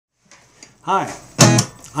Hi,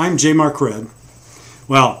 I'm J. Mark Red.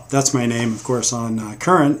 Well, that's my name, of course, on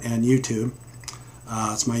Current and YouTube.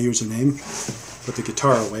 It's my username. Put the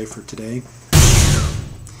guitar away for today.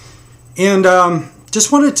 And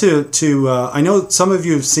just wanted to I know some of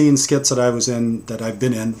you have seen skits that I've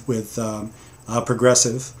been in with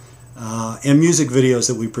Progressive and music videos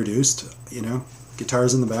that we produced, you know,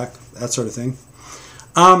 guitars in the back, that sort of thing.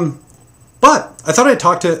 But I thought I'd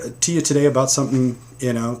talk to you today about something,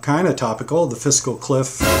 you know, kind of topical. The fiscal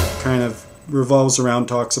cliff kind of revolves around,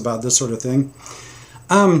 talks about this sort of thing.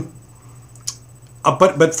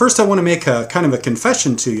 But first I want to make a kind of a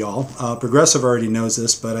confession to y'all. Progressive already knows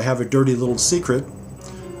this, but I have a dirty little secret.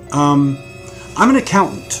 I'm an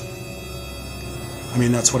accountant. I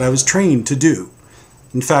mean, that's what I was trained to do.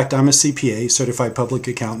 In fact, I'm a CPA, Certified Public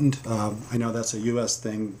Accountant. I know that's a U.S.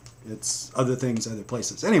 thing. It's other things, other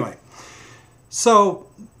places. Anyway, so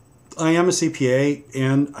I am a CPA,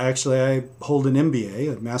 and I hold an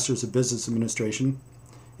MBA, a Master's of Business Administration.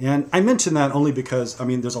 And I mention that only because, I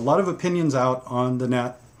mean, there's a lot of opinions out on the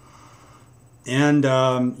net, and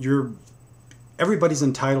everybody's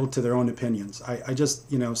entitled to their own opinions. I just,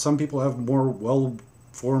 you know, some people have more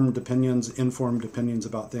well-formed opinions, informed opinions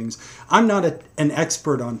about things. I'm not an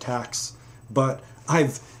expert on tax, but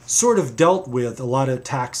I've sort of dealt with a lot of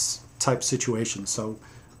tax-type situations. So,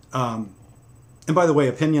 and by the way,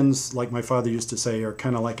 opinions, like my father used to say, are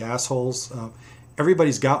kind of like assholes.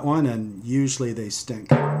 Everybody's got one, and usually they stink.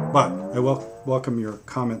 But I welcome your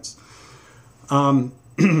comments.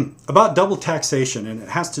 About double taxation, and it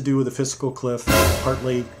has to do with the fiscal cliff,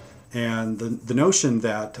 partly, and the notion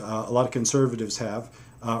that a lot of conservatives have,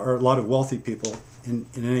 or a lot of wealthy people, in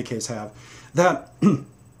any case, have, that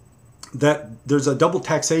there's a double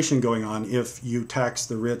taxation going on if you tax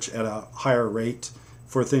the rich at a higher rate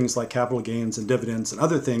for things like capital gains and dividends and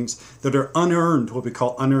other things that are unearned, what we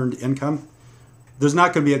call unearned income. There's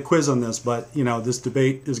not going to be a quiz on this, but you know, this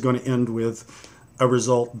debate is going to end with a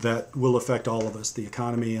result that will affect all of us, the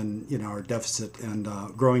economy and, you know, our deficit and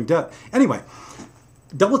growing debt. Anyway,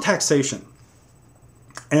 double taxation.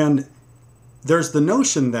 And there's the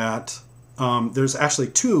notion that there's actually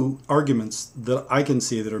two arguments that I can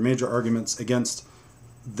see that are major arguments against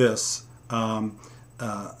this,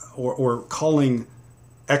 or calling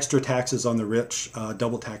extra taxes on the rich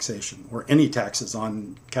double taxation, or any taxes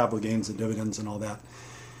on capital gains and dividends and all that.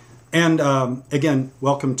 And again,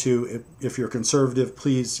 welcome to, if you're conservative,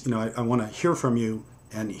 please, you know, I want to hear from you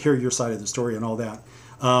and hear your side of the story and all that.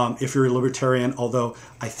 If you're a libertarian, although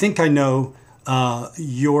I think I know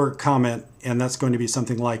your comment, and that's going to be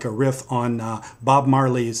something like a riff on Bob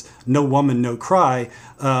Marley's "No Woman, No Cry,"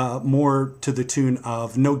 more to the tune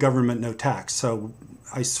of "No Government, No Tax." So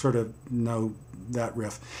I sort of know that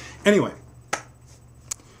riff. Anyway,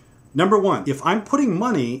 number one, if I'm putting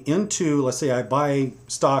money into, let's say I buy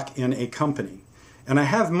stock in a company, and I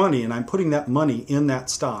have money and I'm putting that money in that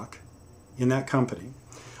stock, in that company,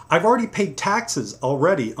 I've already paid taxes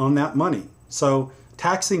already on that money. So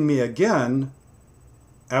taxing me again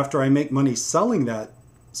after I make money selling that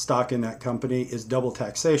stock in that company is double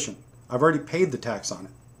taxation. I've already paid the tax on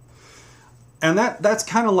it. And that's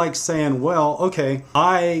kind of like saying, well, okay,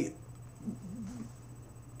 I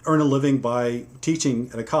earn a living by teaching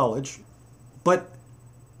at a college, but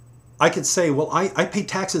I could say, well, I paid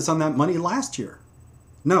taxes on that money last year.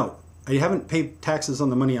 No, I haven't paid taxes on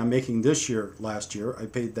the money I'm making this year last year. I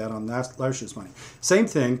paid that on last year's money. Same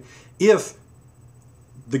thing, if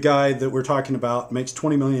the guy that we're talking about makes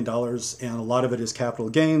 $20 million and a lot of it is capital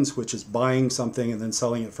gains, which is buying something and then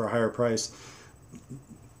selling it for a higher price,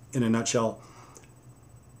 in a nutshell,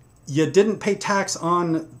 you didn't pay tax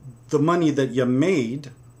on the money that you made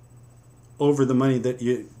over the money that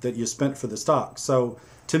you spent for the stock. So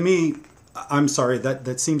to me, I'm sorry,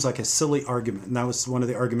 that seems like a silly argument. And that was one of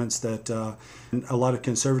the arguments that a lot of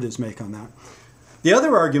conservatives make on that. The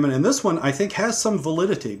other argument, and this one I think has some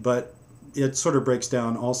validity, but it sort of breaks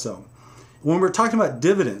down also. When we're talking about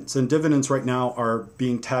dividends, and dividends right now are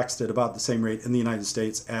being taxed at about the same rate in the United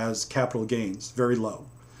States as capital gains, very low.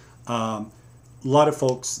 A lot of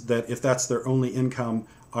folks that, if that's their only income,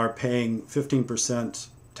 are paying 15%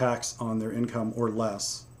 tax on their income or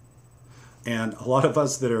less. And a lot of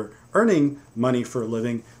us that are earning money for a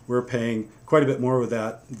living, we're paying quite a bit more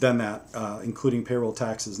than that, including payroll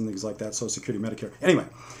taxes and things like that, Social Security, Medicare. Anyway,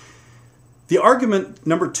 the argument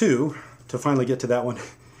number two, to finally get to that one,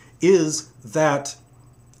 is that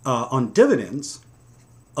on dividends,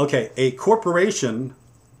 okay, a corporation,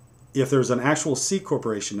 if there's an actual C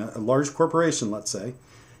corporation, a large corporation, let's say,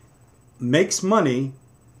 makes money,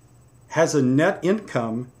 has a net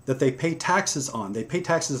income that they pay taxes on. They pay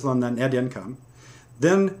taxes on that net income.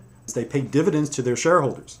 Then They pay dividends to their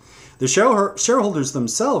shareholders. The shareholders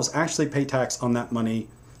themselves actually pay tax on that money.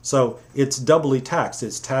 So it's doubly taxed.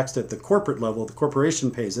 It's taxed at the corporate level. The corporation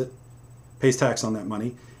pays tax on that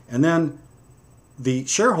money. And then the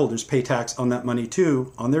shareholders pay tax on that money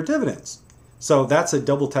too on their dividends. So that's a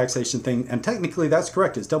double taxation thing. And technically that's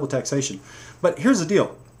correct. It's double taxation. But here's the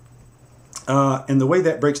deal. And the way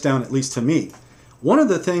that breaks down, at least to me, one of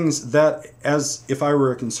the things that, as if I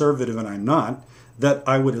were a conservative and I'm not, that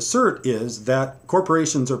I would assert is that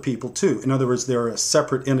corporations are people too. In other words, they're a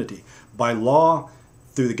separate entity. By law,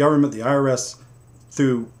 through the government, the IRS,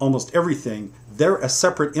 through almost everything, they're a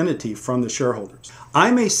separate entity from the shareholders.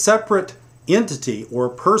 I'm a separate entity or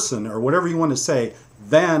person or whatever you want to say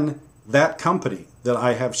than that company that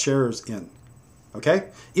I have shares in. Okay?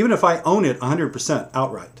 Even if I own it 100%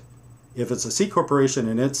 outright. If it's a C corporation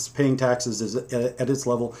and it's paying taxes at its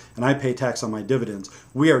level and I pay tax on my dividends,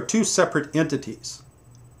 we are two separate entities.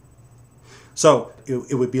 So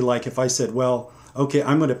it would be like if I said, well, okay,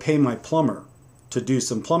 I'm going to pay my plumber to do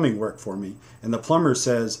some plumbing work for me. And the plumber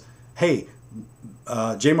says, hey,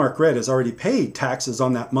 J. Mark Red has already paid taxes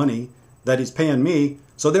on that money that he's paying me,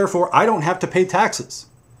 so therefore I don't have to pay taxes.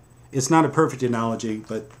 It's not a perfect analogy,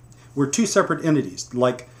 but we're two separate entities,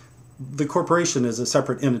 like the corporation is a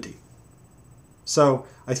separate entity. So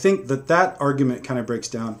I think that argument kind of breaks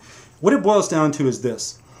down. What it boils down to is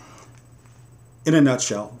this, in a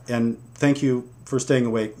nutshell, and thank you for staying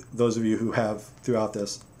awake, those of you who have throughout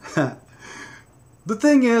this. The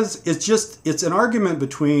thing is, it's an argument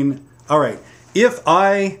between, all right, if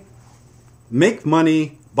I make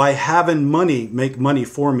money by having money make money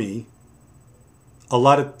for me, a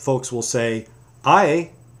lot of folks will say,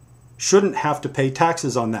 I shouldn't have to pay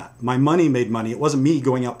taxes on that. My money made money. It wasn't me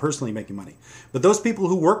going out personally making money. But those people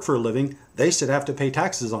who work for a living, they should have to pay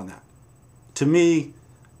taxes on that. To me,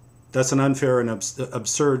 that's an unfair and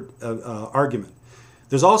absurd argument.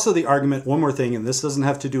 There's also the argument, one more thing, and this doesn't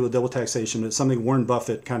have to do with double taxation. It's something Warren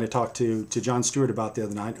Buffett kind of talked to John Stewart about the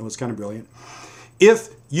other night. It was kind of brilliant. If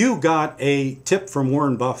you got a tip from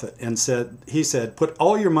Warren Buffett and he said, put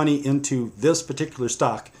all your money into this particular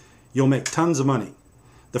stock, you'll make tons of money.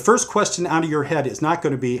 The first question out of your head is not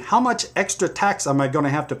going to be, how much extra tax am I going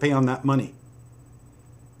to have to pay on that money?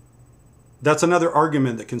 That's another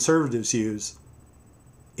argument that conservatives use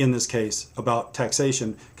in this case about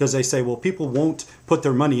taxation, because they say, well, people won't put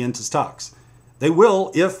their money into stocks. They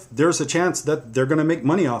will if there's a chance that they're going to make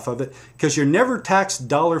money off of it, because you're never taxed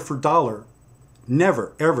dollar for dollar,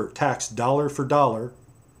 never, ever taxed dollar for dollar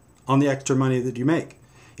on the extra money that you make.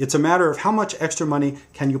 It's a matter of how much extra money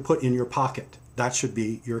can you put in your pocket. That should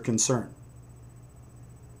be your concern.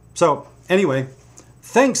 So anyway,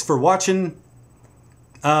 thanks for watching.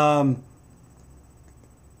 I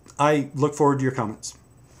look forward to your comments.